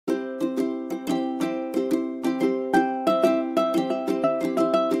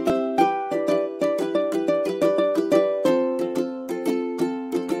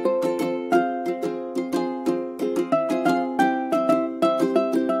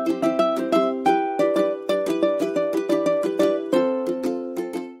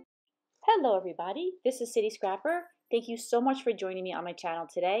everybody. This is City Scrapper. Thank you so much for joining me on my channel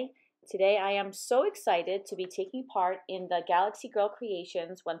today. Today I am so excited to be taking part in the Galaxy Girl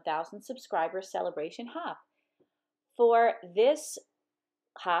Creations 1000 subscriber celebration hop. For this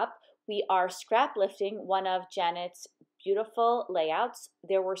hop, we are scrap lifting one of Janet's beautiful layouts.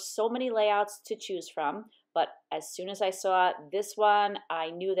 There were so many layouts to choose from, but as soon as I saw this one,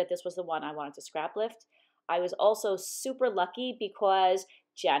 I knew that this was the one I wanted to scrap lift. I was also super lucky because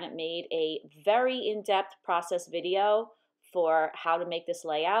Janet made a very in-depth process video for how to make this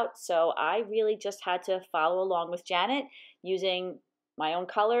layout. So I really just had to follow along with Janet using my own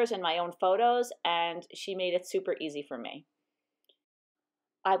colors and my own photos, and she made it super easy for me.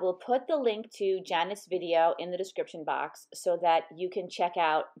 I will put the link to Janet's video in the description box so that you can check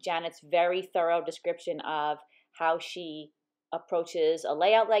out Janet's very thorough description of how she approaches a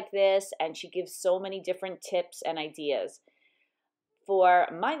layout like this, and she gives so many different tips and ideas. For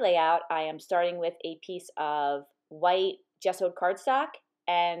my layout, I am starting with a piece of white gessoed cardstock,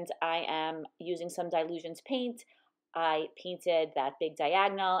 and I am using some Dylusions paint. I painted that big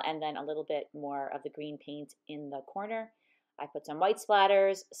diagonal and then a little bit more of the green paint in the corner. I put some white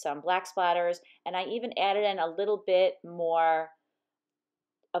splatters, some black splatters, and I even added in a little bit more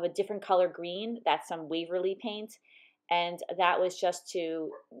of a different color green. That's some Waverly paint. And that was just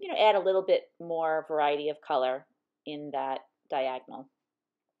to, add a little bit more variety of color in that diagonal.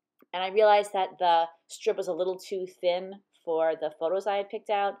 And I realized that the strip was a little too thin for the photos I had picked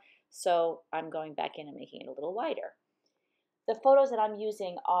out, so I'm going back in and making it a little wider. The photos that I'm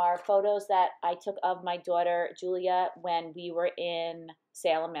using are photos that I took of my daughter Julia when we were in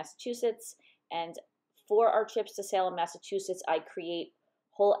Salem, Massachusetts. And for our trips to Salem, Massachusetts, I create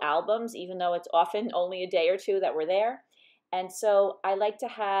whole albums, even though it's often only a day or two that we're there. And so I like to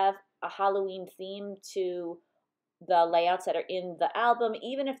have a Halloween theme to the layouts that are in the album,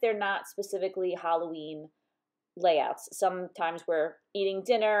 even if they're not specifically Halloween layouts. Sometimes we're eating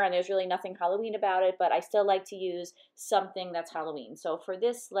dinner and there's really nothing Halloween about it, but I still like to use something that's Halloween. So for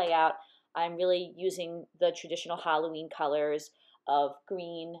this layout, I'm really using the traditional Halloween colors of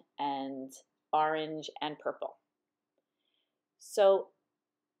green and orange and purple. So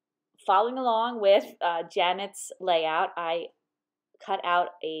following along with Janet's layout, I cut out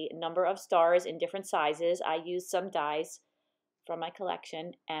a number of stars in different sizes. I used some dies from my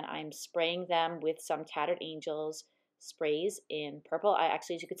collection, and I'm spraying them with some Tattered Angels sprays in purple. As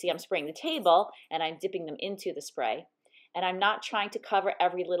you can see, I'm spraying the table and I'm dipping them into the spray. And I'm not trying to cover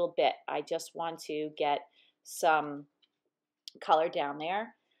every little bit. I just want to get some color down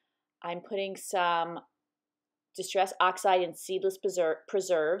there. I'm putting some Distress Oxide and Seedless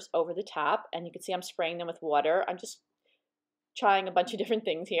preserves over the top, and you can see I'm spraying them with water. I'm just trying a bunch of different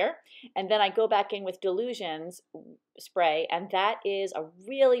things here. And then I go back in with Dylusions spray, and that is a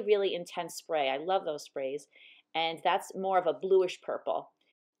really, really intense spray. I love those sprays. And that's more of a bluish purple.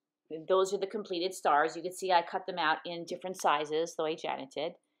 Those are the completed stars. You can see I cut them out in different sizes the way Janet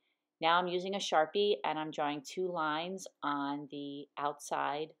did. Now I'm using a Sharpie and I'm drawing 2 lines on the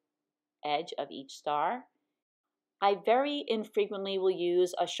outside edge of each star. I very infrequently will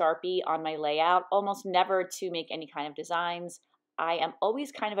use a Sharpie on my layout, almost never to make any kind of designs. I am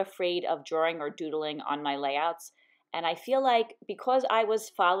always kind of afraid of drawing or doodling on my layouts, and I feel like because I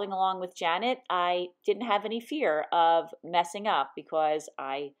was following along with Janet, I didn't have any fear of messing up because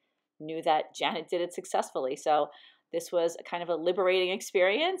I knew that Janet did it successfully. So this was kind of a liberating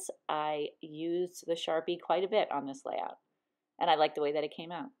experience. I used the Sharpie quite a bit on this layout, and I like the way that it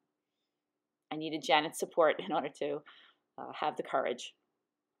came out. I needed Janet's support in order to have the courage.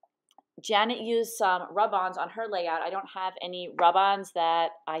 Janet used some rub-ons on her layout. I don't have any rub-ons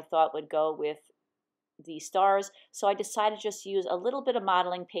that I thought would go with the stars, so I decided to just use a little bit of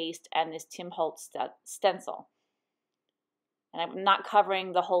modeling paste and this Tim Holtz stencil. And I'm not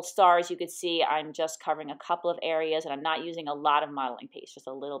covering the whole stars. You could see I'm just covering a couple of areas, and I'm not using a lot of modeling paste, just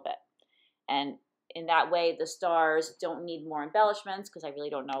a little bit. And in that way, the stars don't need more embellishments because I really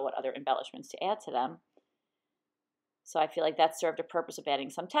don't know what other embellishments to add to them. So I feel like that served a purpose of adding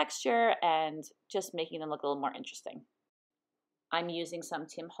some texture and just making them look a little more interesting. I'm using some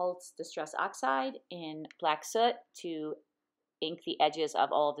Tim Holtz Distress Oxide in black soot to ink the edges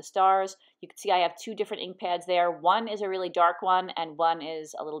of all of the stars. You can see I have 2 different ink pads there. One is a really dark one and one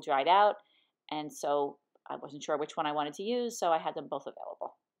is a little dried out. And so I wasn't sure which one I wanted to use, so I had them both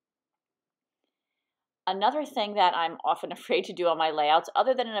available. Another thing that I'm often afraid to do on my layouts,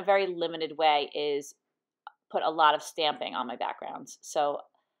 other than in a very limited way, is put a lot of stamping on my backgrounds. So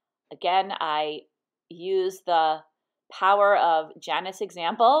again, I use the power of Janet's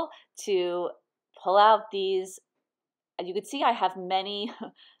example to pull out these. You can see I have many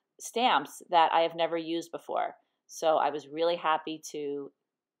stamps that I have never used before. So I was really happy to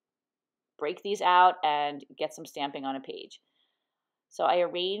break these out and get some stamping on a page. So I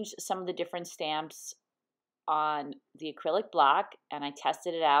arranged some of the different stamps on the acrylic block and I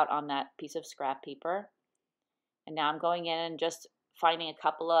tested it out on that piece of scrap paper. And now I'm going in and just finding a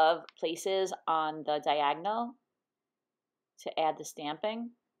couple of places on the diagonal to add the stamping.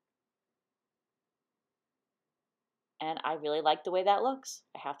 And I really like the way that looks.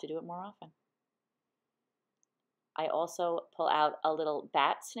 I have to do it more often. I also pull out a little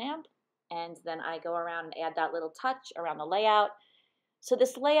bat stamp and then I go around and add that little touch around the layout. So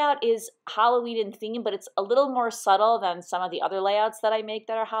this layout is Halloween in theme, but it's a little more subtle than some of the other layouts that I make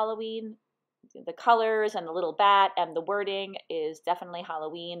that are Halloween. The colors and the little bat and the wording is definitely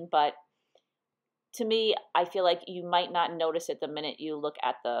Halloween, but to me, I feel like you might not notice it the minute you look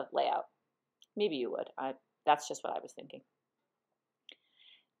at the layout. Maybe you would. That's just what I was thinking.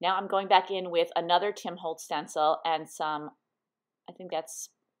 Now I'm going back in with another Tim Holtz stencil and some, I think that's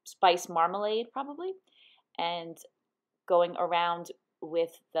spice marmalade probably, and going around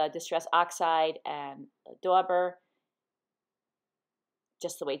with the Distress Oxide and Dauber,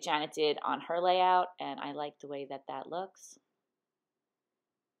 just the way Janet did on her layout, and I like the way that that looks.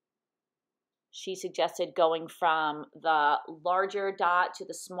 She suggested going from the larger dot to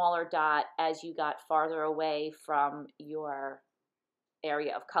the smaller dot as you got farther away from your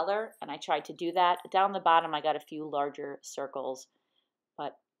area of color, and I tried to do that. Down the bottom I got a few larger circles,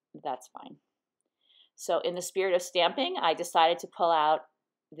 but that's fine. So in the spirit of stamping, I decided to pull out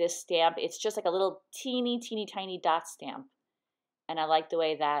this stamp. It's just like a little teeny tiny dot stamp, and I like the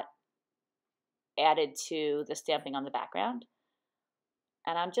way that added to the stamping on the background.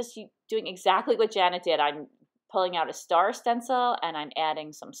 And I'm just doing exactly what Janet did. I'm pulling out a star stencil and I'm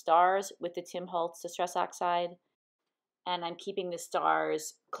adding some stars with the Tim Holtz Distress Oxide. And I'm keeping the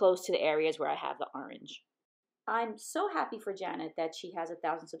stars close to the areas where I have the orange. I'm so happy for Janet that she has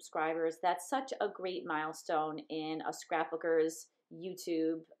 1,000 subscribers. That's such a great milestone in a scrapbooker's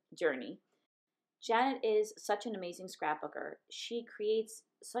YouTube journey. Janet is such an amazing scrapbooker. She creates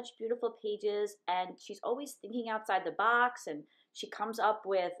such beautiful pages and she's always thinking outside the box, and she comes up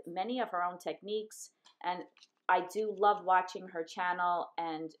with many of her own techniques, and I do love watching her channel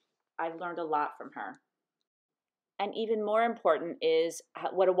and I've learned a lot from her. And even more important is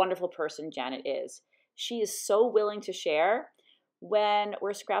what a wonderful person Janet is. She is so willing to share. When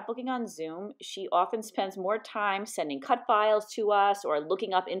we're scrapbooking on Zoom, she often spends more time sending cut files to us or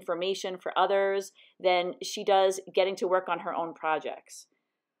looking up information for others than she does getting to work on her own projects.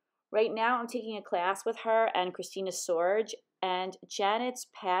 Right now, I'm taking a class with her and Christina Sorge, and Janet's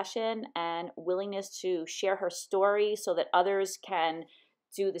passion and willingness to share her story so that others can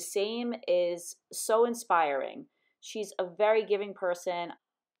do the same is so inspiring. She's a very giving person,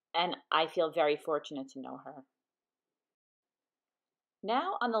 and I feel very fortunate to know her.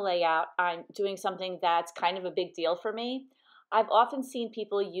 Now on the layout, I'm doing something that's kind of a big deal for me. I've often seen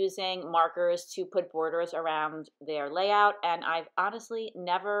people using markers to put borders around their layout, and I've honestly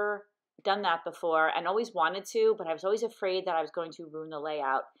never done that before and always wanted to, but I was always afraid that I was going to ruin the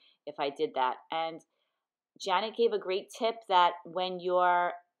layout if I did that. And Janet gave a great tip that when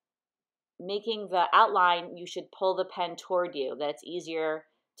you're making the outline, you should pull the pen toward you, that it's easier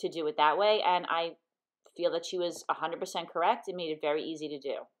to do it that way. And I feel that she was 100% correct. It made it very easy to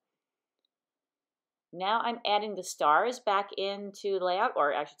do. Now I'm adding the stars back into the layout,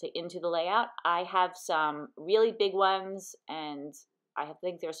 or I should say into the layout. I have some really big ones, and I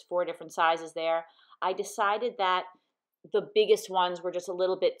think there's 4 different sizes there. I decided that the biggest ones were just a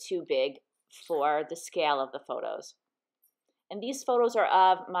little bit too big for the scale of the photos. And these photos are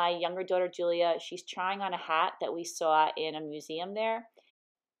of my younger daughter, Julia. She's trying on a hat that we saw in a museum there.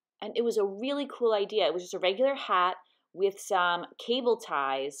 And it was a really cool idea. It was just a regular hat with some cable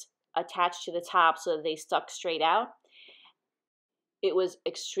ties attached to the top so that they stuck straight out. It was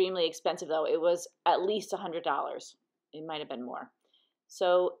extremely expensive though. It was at least $100. It might have been more.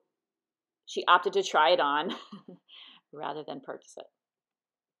 So she opted to try it on rather than purchase it.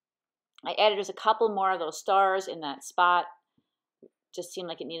 I added just a couple more of those stars in that spot. Just seemed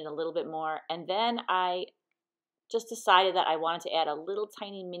like it needed a little bit more. And then I just decided that I wanted to add a little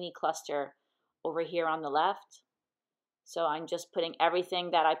tiny mini cluster over here on the left. So I'm just putting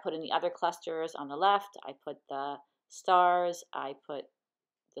everything that I put in the other clusters on the left. I put the stars, I put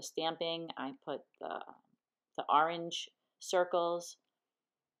the stamping, I put the orange circles.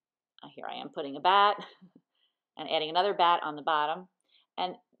 Here I am putting a bat and adding another bat on the bottom.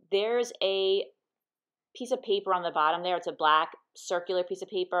 And there's a piece of paper on the bottom there. It's a black circular piece of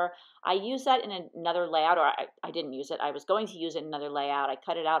paper. I used that in another layout, or I didn't use it. I was going to use it in another layout. I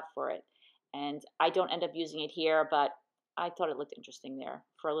cut it out for it. And I don't end up using it here, but I thought it looked interesting there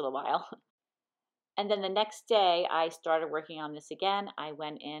for a little while. And then the next day, I started working on this again. I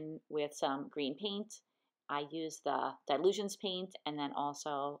went in with some green paint. I used the Dylusions Paint and then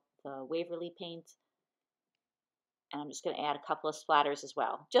also the Waverly paint. And I'm just going to add a couple of splatters as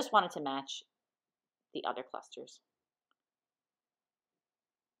well. Just wanted to match the other clusters.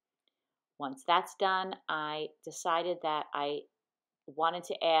 Once that's done, I decided that I wanted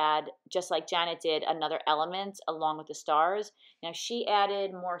to add, just like Janet did, another element along with the stars. Now she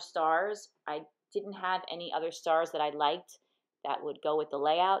added more stars. I didn't have any other stars that I liked that would go with the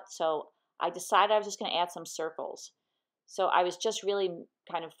layout, so I decided I was just going to add some circles. So I was just really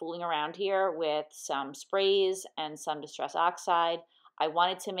kind of fooling around here with some sprays and some Distress Oxide. I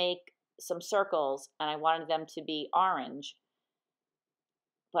wanted to make some circles and I wanted them to be orange,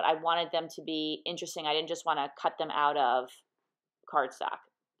 but I wanted them to be interesting. I didn't just want to cut them out of cardstock.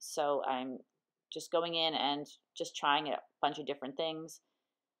 So I'm just going in and just trying a bunch of different things.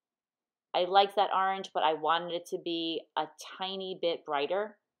 I like that orange, but I wanted it to be a tiny bit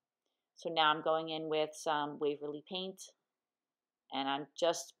brighter. So now I'm going in with some Waverly paint, and I'm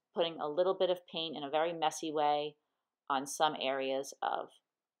just putting a little bit of paint in a very messy way on some areas of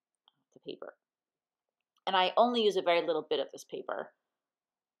the paper. And I only use a very little bit of this paper.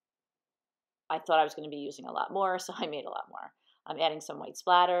 I thought I was going to be using a lot more, so I made a lot more. I'm adding some white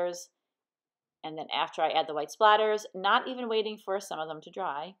splatters, and then after I add the white splatters, not even waiting for some of them to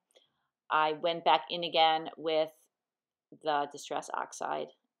dry, I went back in again with the Distress Oxide.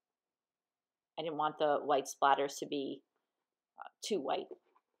 I didn't want the white splatters to be too white.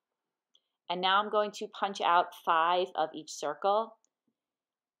 And now I'm going to punch out 5 of each circle.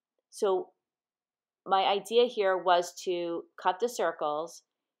 So my idea here was to cut the circles,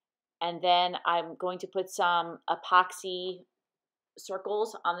 and then I'm going to put some epoxy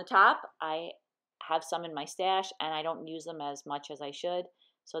circles on the top. I have some in my stash, and I don't use them as much as I should.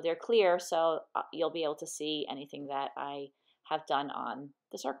 So they're clear, so you'll be able to see anything that I have done on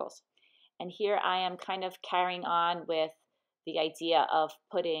the circles. And here I am kind of carrying on with the idea of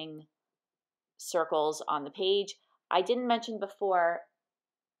putting circles on the page. I didn't mention before,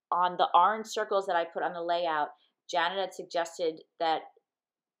 on the orange circles that I put on the layout, Janet had suggested that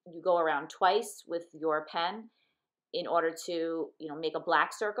you go around twice with your pen in order to, make a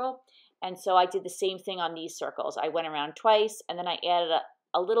black circle. And so I did the same thing on these circles. I went around twice, and then I added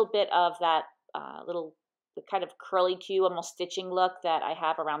a little bit of that the kind of curly Q, almost stitching look that I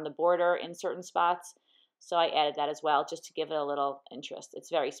have around the border in certain spots. So I added that as well, just to give it a little interest. It's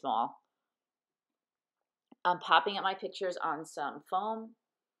very small. I'm popping up my pictures on some foam.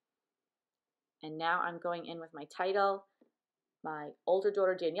 And now I'm going in with my title. My older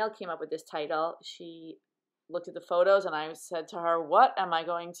daughter Danielle came up with this title. She looked at the photos and I said to her, what am I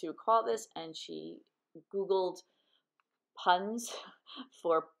going to call this? And she Googled puns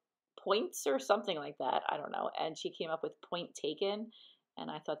for points or something like that. I don't know. And she came up with Point Taken.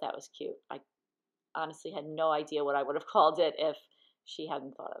 And I thought that was cute. I honestly had no idea what I would have called it if she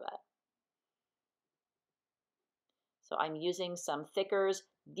hadn't thought of that. So I'm using some thickers.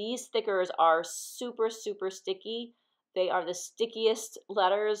 These thickers are super, super sticky. They are the stickiest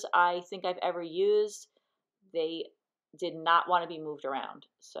letters I think I've ever used. They did not want to be moved around.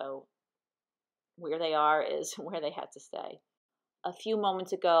 So where they are is where they had to stay. A few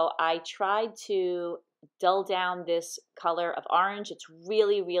moments ago, I tried to dull down this color of orange. It's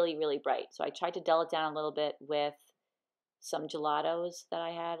really, really, really bright. So I tried to dull it down a little bit with some gelatos that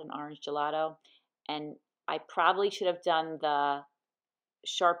I had, an orange gelato. And I probably should have done the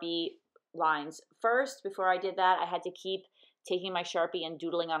Sharpie lines first before I did that. I had to keep taking my Sharpie and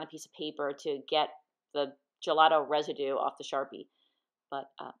doodling on a piece of paper to get the gelato residue off the Sharpie. But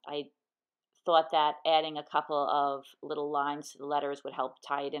I thought that adding a couple of little lines to the letters would help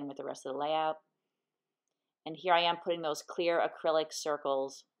tie it in with the rest of the layout. And here I am putting those clear acrylic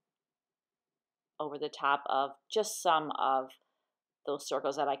circles over the top of just some of those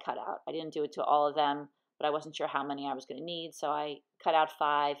circles that I cut out. I didn't do it to all of them, but I wasn't sure how many I was going to need, so I cut out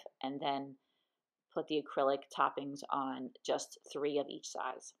 5 and then put the acrylic toppings on just 3 of each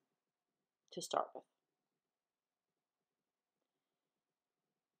size to start with.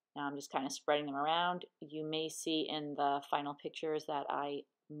 Now I'm just kind of spreading them around. You may see in the final pictures that I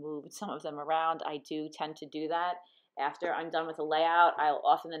moved some of them around. I do tend to do that. After I'm done with the layout, I'll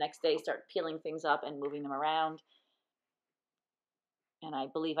often the next day start peeling things up and moving them around. And I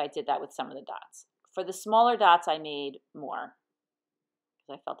believe I did that with some of the dots. For the smaller dots, I made more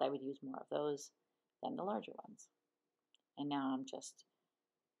because I felt I would use more of those than the larger ones. And now I'm just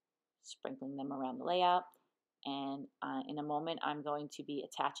sprinkling them around the layout. And in a moment, I'm going to be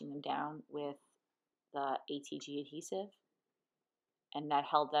attaching them down with the ATG adhesive, and that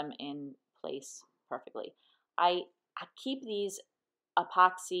held them in place perfectly. I keep these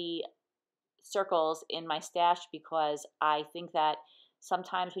epoxy circles in my stash because I think that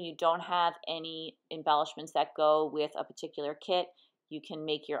sometimes when you don't have any embellishments that go with a particular kit, you can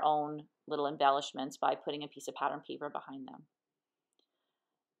make your own little embellishments by putting a piece of pattern paper behind them.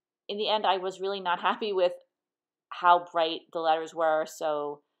 In the end, I was really not happy with how bright the letters were,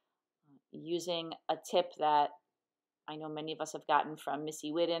 so using a tip that I know many of us have gotten from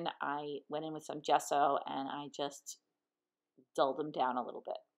Missy Whitten, I went in with some gesso and I just dulled them down a little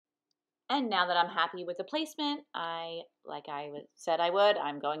bit. And now that I'm happy with the placement, like I said I would,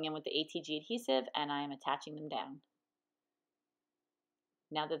 I'm going in with the ATG adhesive and I'm attaching them down.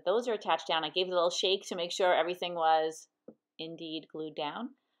 Now that those are attached down, I gave it a little shake to make sure everything was indeed glued down.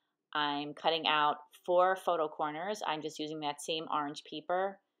 I'm cutting out 4 photo corners. I'm just using that same orange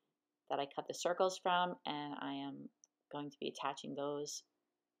paper that I cut the circles from, and I am going to be attaching those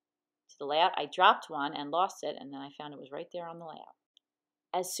to the layout. I dropped one and lost it, and then I found it was right there on the layout.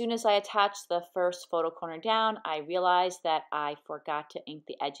 As soon as I attached the first photo corner down, I realized that I forgot to ink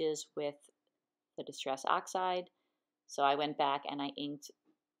the edges with the Distress Oxide. So I went back and I inked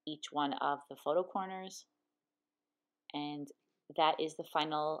each one of the photo corners. And that is the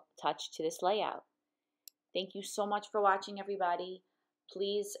final touch to this layout. Thank you so much for watching, everybody.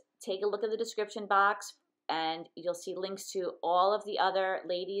 Please take a look at the description box and you'll see links to all of the other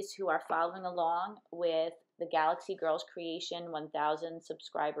ladies who are following along with the Galaxy Girls Creation 1000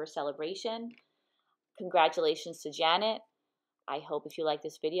 subscriber celebration. Congratulations to Janet. I hope if you like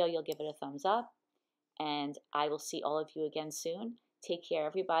this video, you'll give it a thumbs up. And I will see all of you again soon. Take care,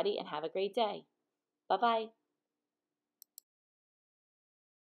 everybody, and have a great day. Bye-bye.